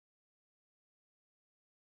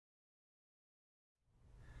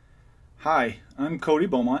Hi, I'm Cody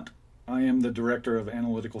Beaumont. I am the Director of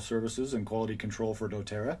Analytical Services and Quality Control for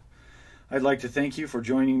doTERRA. I'd like to thank you for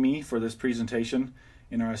joining me for this presentation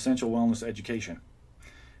in our Essential Wellness Education.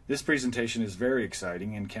 This presentation is very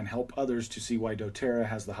exciting and can help others to see why doTERRA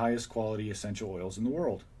has the highest quality essential oils in the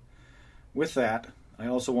world. With that, I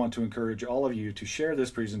also want to encourage all of you to share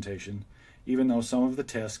this presentation, even though some of the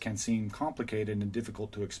tests can seem complicated and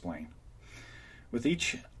difficult to explain. With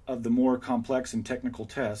each of the more complex and technical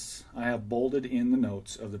tests, I have bolded in the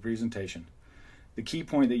notes of the presentation, the key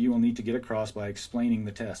point that you will need to get across by explaining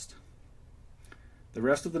the test. The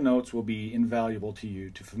rest of the notes will be invaluable to you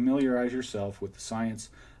to familiarize yourself with the science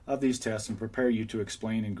of these tests and prepare you to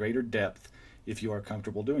explain in greater depth if you are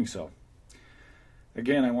comfortable doing so.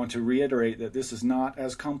 Again, I want to reiterate that this is not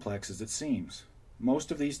as complex as it seems.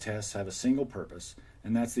 Most of these tests have a single purpose,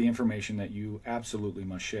 and that's the information that you absolutely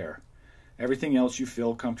must share. Everything else you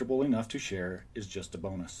feel comfortable enough to share is just a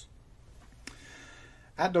bonus.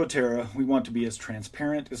 At doTERRA, we want to be as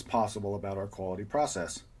transparent as possible about our quality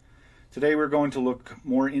process. Today we're going to look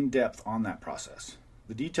more in depth on that process.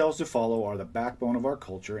 The details to follow are the backbone of our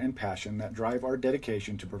culture and passion that drive our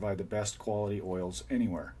dedication to provide the best quality oils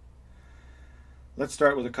anywhere. Let's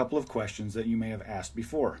start with a couple of questions that you may have asked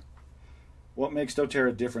before. What makes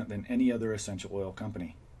doTERRA different than any other essential oil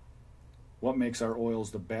company? What makes our oils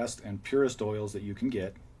the best and purest oils that you can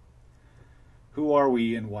get? Who are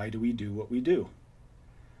we and why do we do what we do?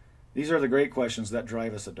 These are the great questions that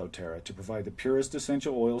drive us at doTERRA to provide the purest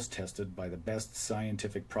essential oils tested by the best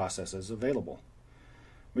scientific processes available.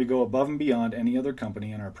 We go above and beyond any other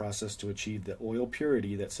company in our process to achieve the oil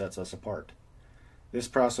purity that sets us apart. This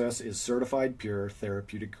process is Certified Pure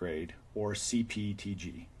Therapeutic Grade, or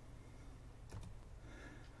CPTG.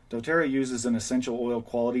 doTERRA uses an essential oil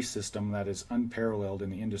quality system that is unparalleled in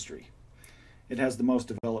the industry. It has the most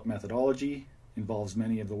developed methodology, involves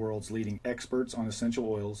many of the world's leading experts on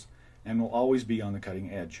essential oils, and will always be on the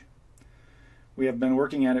cutting edge. We have been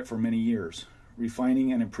working at it for many years,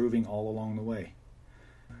 refining and improving all along the way.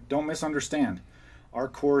 Don't misunderstand, our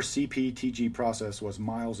core CPTG process was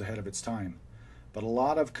miles ahead of its time, but a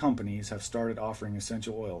lot of companies have started offering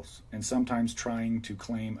essential oils and sometimes trying to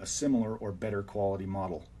claim a similar or better quality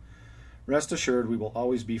model. Rest assured, we will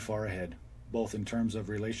always be far ahead, both in terms of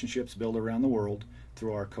relationships built around the world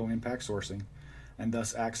through our co-impact sourcing, and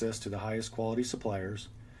thus access to the highest quality suppliers,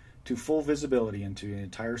 to full visibility into the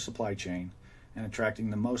entire supply chain, and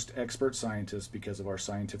attracting the most expert scientists because of our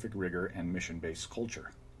scientific rigor and mission-based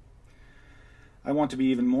culture. I want to be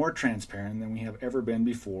even more transparent than we have ever been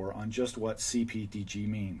before on just what CPTG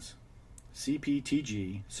means.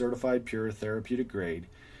 CPTG, Certified Pure Therapeutic Grade,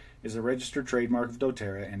 is a registered trademark of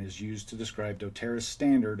doTERRA and is used to describe doTERRA's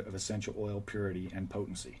standard of essential oil purity and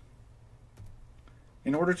potency.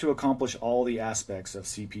 In order to accomplish all the aspects of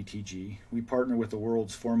CPTG, we partner with the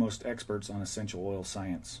world's foremost experts on essential oil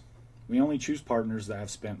science. We only choose partners that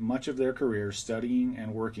have spent much of their career studying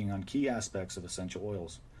and working on key aspects of essential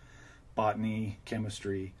oils: botany,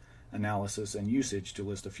 chemistry, analysis, and usage, to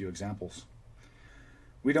list a few examples.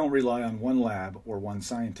 We don't rely on one lab or one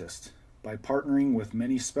scientist. By partnering with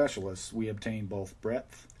many specialists, we obtain both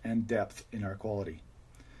breadth and depth in our quality.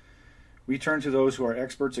 We turn to those who are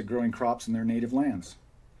experts at growing crops in their native lands.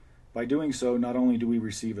 By doing so, not only do we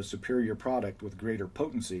receive a superior product with greater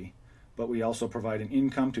potency, but we also provide an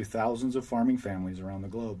income to thousands of farming families around the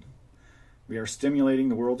globe. We are stimulating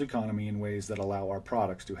the world's economy in ways that allow our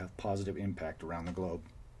products to have positive impact around the globe.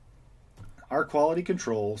 Our quality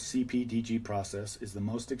control CPTG process is the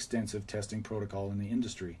most extensive testing protocol in the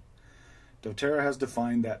industry. doTERRA has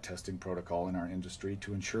defined that testing protocol in our industry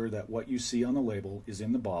to ensure that what you see on the label is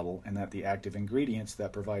in the bottle and that the active ingredients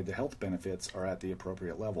that provide the health benefits are at the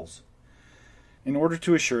appropriate levels. In order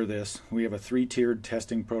to assure this, we have a three-tiered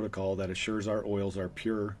testing protocol that assures our oils are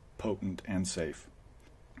pure, potent, and safe.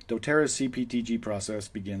 doTERRA's CPTG process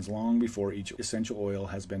begins long before each essential oil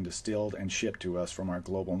has been distilled and shipped to us from our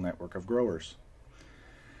global network of growers.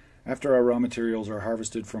 After our raw materials are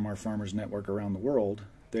harvested from our farmers' network around the world,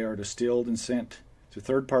 they are distilled and sent to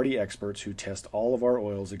third-party experts who test all of our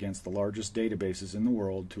oils against the largest databases in the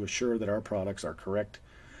world to assure that our products are correct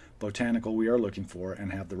botanical we are looking for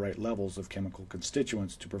and have the right levels of chemical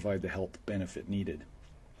constituents to provide the health benefit needed.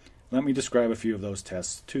 Let me describe a few of those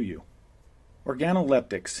tests to you.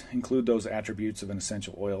 Organoleptics include those attributes of an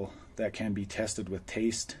essential oil that can be tested with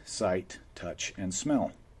taste, sight, touch, and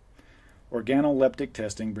smell. Organoleptic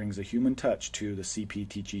testing brings a human touch to the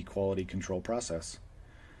CPTG quality control process.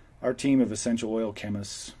 Our team of essential oil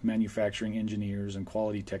chemists, manufacturing engineers, and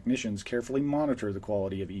quality technicians carefully monitor the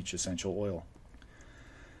quality of each essential oil.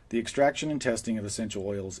 The extraction and testing of essential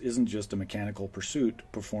oils isn't just a mechanical pursuit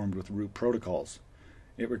performed with root protocols.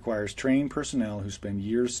 It requires trained personnel who spend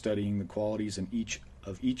years studying the qualities in each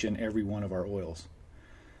and every one of our oils.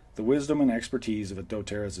 The wisdom and expertise of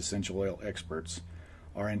doTERRA's essential oil experts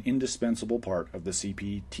are an indispensable part of the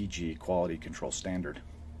CPTG quality control standard.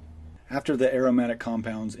 After the aromatic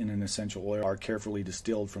compounds in an essential oil are carefully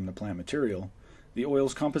distilled from the plant material, the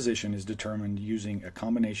oil's composition is determined using a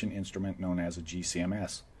combination instrument known as a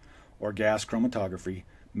GCMS, or gas chromatography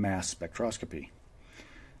mass spectroscopy.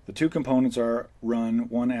 The two components are run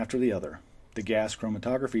one after the other. The gas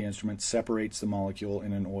chromatography instrument separates the molecule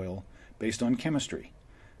in an oil based on chemistry,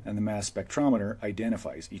 and the mass spectrometer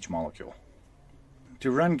identifies each molecule. To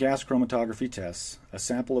run gas chromatography tests, a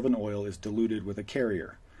sample of an oil is diluted with a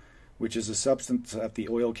carrier, which is a substance that the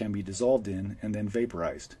oil can be dissolved in and then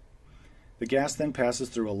vaporized. The gas then passes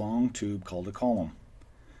through a long tube called a column.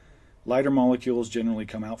 Lighter molecules generally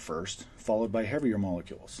come out first, followed by heavier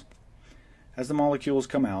molecules. As the molecules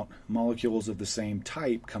come out, molecules of the same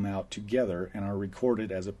type come out together and are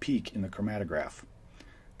recorded as a peak in the chromatograph.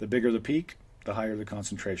 The bigger the peak, the higher the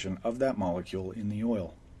concentration of that molecule in the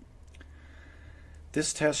oil.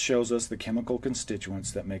 This test shows us the chemical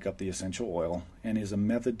constituents that make up the essential oil and is a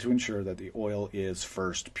method to ensure that the oil is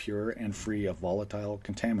first pure and free of volatile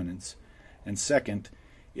contaminants, and second,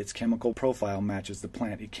 its chemical profile matches the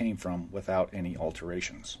plant it came from without any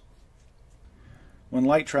alterations. When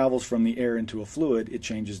light travels from the air into a fluid, it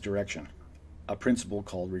changes direction, a principle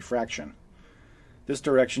called refraction. This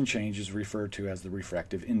direction change is referred to as the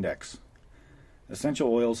refractive index.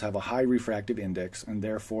 Essential oils have a high refractive index, and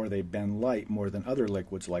therefore they bend light more than other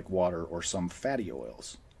liquids like water or some fatty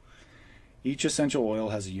oils. Each essential oil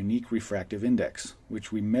has a unique refractive index,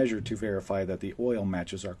 which we measure to verify that the oil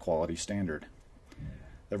matches our quality standard.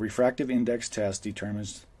 The refractive index test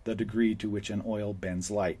determines the degree to which an oil bends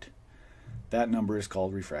light. That number is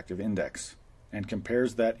called refractive index, and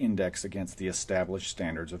compares that index against the established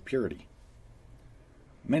standards of purity.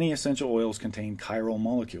 Many essential oils contain chiral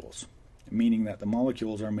molecules, meaning that the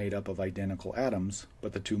molecules are made up of identical atoms,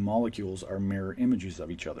 but the two molecules are mirror images of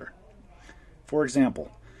each other. For example,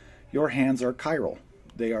 your hands are chiral.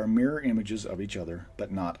 They are mirror images of each other, but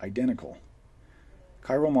not identical.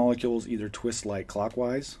 Chiral molecules either twist light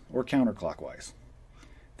clockwise or counterclockwise.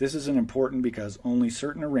 This is important because only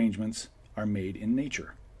certain arrangements are made in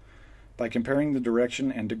nature. By comparing the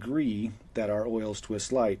direction and degree that our oils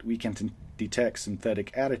twist light, we can detect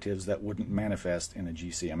synthetic additives that wouldn't manifest in a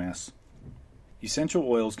GCMS. Essential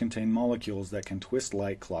oils contain molecules that can twist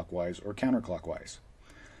light clockwise or counterclockwise.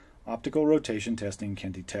 Optical rotation testing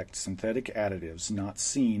can detect synthetic additives not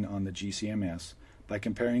seen on the GCMS by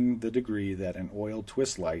comparing the degree that an oil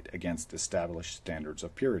twists light against established standards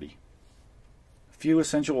of purity. Few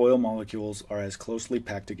essential oil molecules are as closely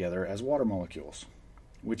packed together as water molecules,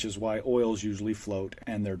 which is why oils usually float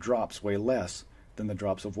and their drops weigh less than the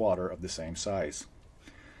drops of water of the same size.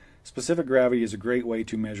 Specific gravity is a great way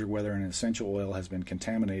to measure whether an essential oil has been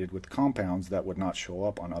contaminated with compounds that would not show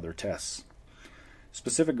up on other tests.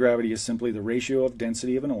 Specific gravity is simply the ratio of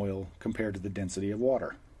density of an oil compared to the density of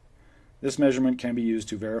water. This measurement can be used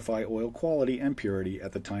to verify oil quality and purity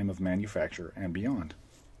at the time of manufacture and beyond.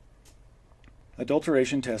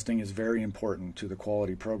 Adulteration testing is very important to the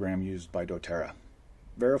quality program used by doTERRA.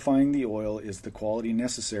 Verifying the oil is the quality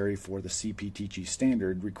necessary for the CPTG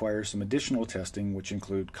standard requires some additional testing, which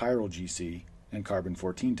include chiral GC and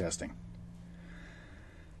carbon-14 testing.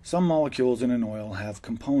 Some molecules in an oil have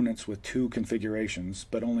components with two configurations,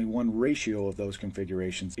 but only one ratio of those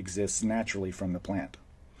configurations exists naturally from the plant.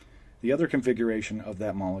 The other configuration of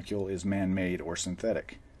that molecule is man-made or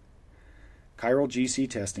synthetic. Chiral GC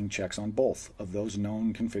testing checks on both of those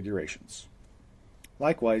known configurations.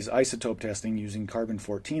 Likewise, isotope testing using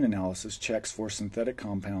carbon-14 analysis checks for synthetic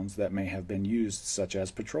compounds that may have been used, such as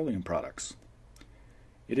petroleum products.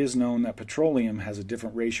 It is known that petroleum has a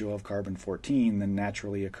different ratio of carbon-14 than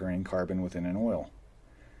naturally occurring carbon within an oil.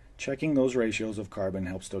 Checking those ratios of carbon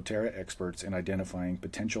helps doTERRA experts in identifying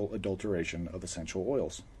potential adulteration of essential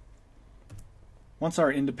oils. Once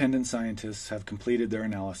our independent scientists have completed their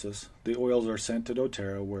analysis, the oils are sent to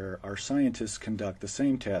doTERRA, where our scientists conduct the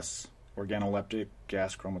same tests: organoleptic,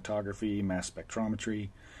 gas chromatography, mass spectrometry,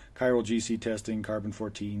 chiral GC testing,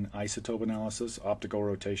 carbon-14, isotope analysis, optical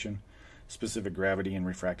rotation, specific gravity, and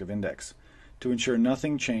refractive index, to ensure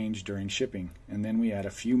nothing changed during shipping, and then we add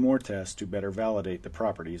a few more tests to better validate the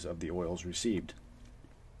properties of the oils received.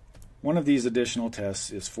 One of these additional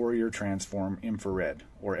tests is Fourier transform infrared,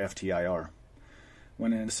 or FTIR.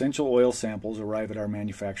 When essential oil samples arrive at our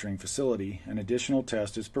manufacturing facility, an additional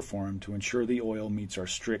test is performed to ensure the oil meets our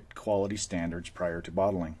strict quality standards prior to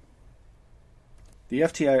bottling. The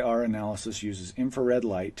FTIR analysis uses infrared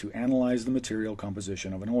light to analyze the material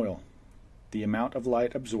composition of an oil. The amount of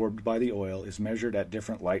light absorbed by the oil is measured at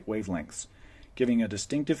different light wavelengths, giving a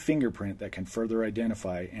distinctive fingerprint that can further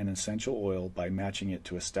identify an essential oil by matching it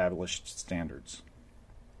to established standards.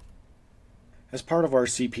 As part of our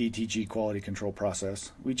CPTG quality control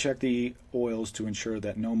process, we check the oils to ensure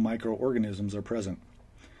that no microorganisms are present.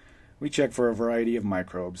 We check for a variety of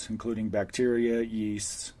microbes, including bacteria,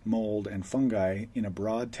 yeasts, mold, and fungi, in a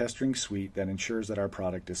broad testing suite that ensures that our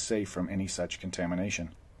product is safe from any such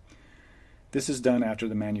contamination. This is done after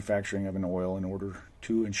the manufacturing of an oil in order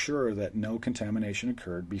to ensure that no contamination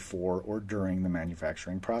occurred before or during the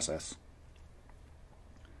manufacturing process.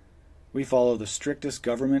 We follow the strictest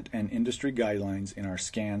government and industry guidelines in our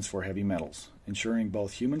scans for heavy metals, ensuring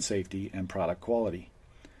both human safety and product quality.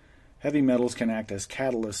 Heavy metals can act as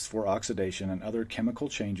catalysts for oxidation and other chemical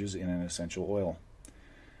changes in an essential oil.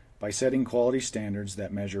 By setting quality standards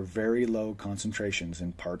that measure very low concentrations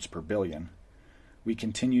in parts per billion, we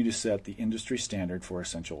continue to set the industry standard for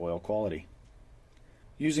essential oil quality.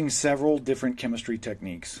 Using several different chemistry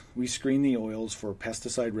techniques, we screen the oils for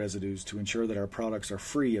pesticide residues to ensure that our products are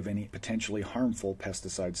free of any potentially harmful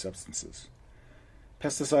pesticide substances.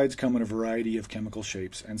 Pesticides come in a variety of chemical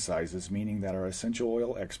shapes and sizes, meaning that our essential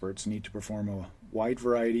oil experts need to perform a wide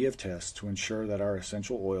variety of tests to ensure that our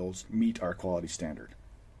essential oils meet our quality standard.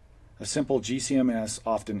 A simple GCMS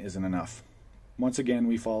often isn't enough. Once again,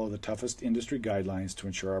 we follow the toughest industry guidelines to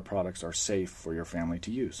ensure our products are safe for your family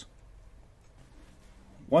to use.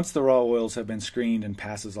 Once the raw oils have been screened and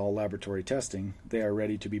passes all laboratory testing, they are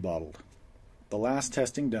ready to be bottled. The last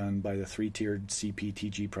testing done by the three-tiered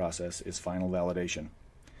CPTG process is final validation.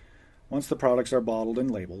 Once the products are bottled and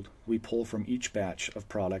labeled, we pull from each batch of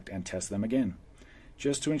product and test them again,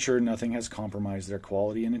 just to ensure nothing has compromised their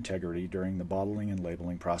quality and integrity during the bottling and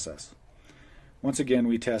labeling process. Once again,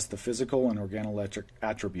 we test the physical and organoleptic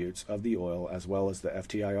attributes of the oil as well as the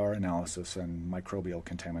FTIR analysis and microbial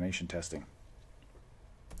contamination testing.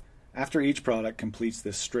 After each product completes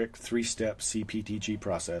this strict three-step CPTG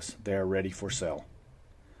process, they are ready for sale.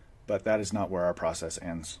 But that is not where our process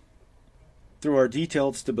ends. Through our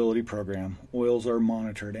detailed stability program, oils are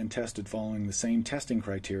monitored and tested following the same testing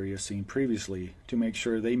criteria seen previously to make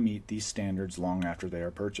sure they meet these standards long after they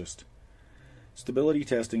are purchased. Stability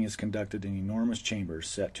testing is conducted in enormous chambers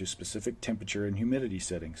set to specific temperature and humidity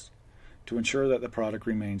settings to ensure that the product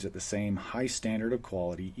remains at the same high standard of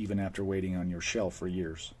quality even after waiting on your shelf for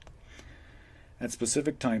years. At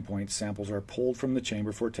specific time points, samples are pulled from the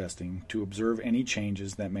chamber for testing to observe any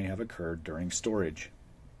changes that may have occurred during storage.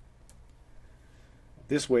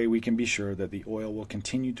 This way we can be sure that the oil will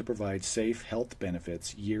continue to provide safe health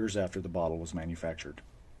benefits years after the bottle was manufactured.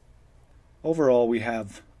 Overall, we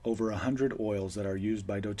have over 100 oils that are used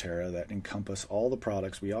by doTERRA that encompass all the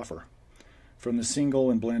products we offer. From the single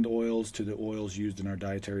and blend oils to the oils used in our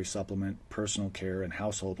dietary supplement, personal care, and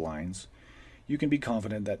household lines, you can be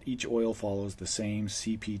confident that each oil follows the same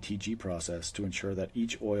CPTG process to ensure that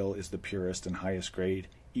each oil is the purest and highest grade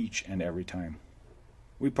each and every time.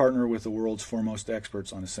 We partner with the world's foremost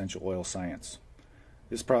experts on essential oil science.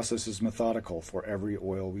 This process is methodical for every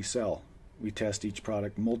oil we sell. We test each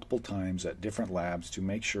product multiple times at different labs to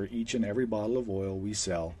make sure each and every bottle of oil we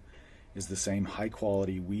sell is the same high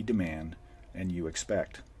quality we demand and you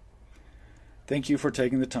expect. Thank you for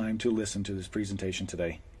taking the time to listen to this presentation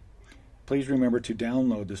today. Please remember to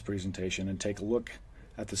download this presentation and take a look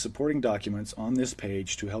at the supporting documents on this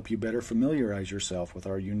page to help you better familiarize yourself with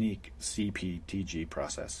our unique CPTG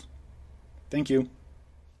process. Thank you.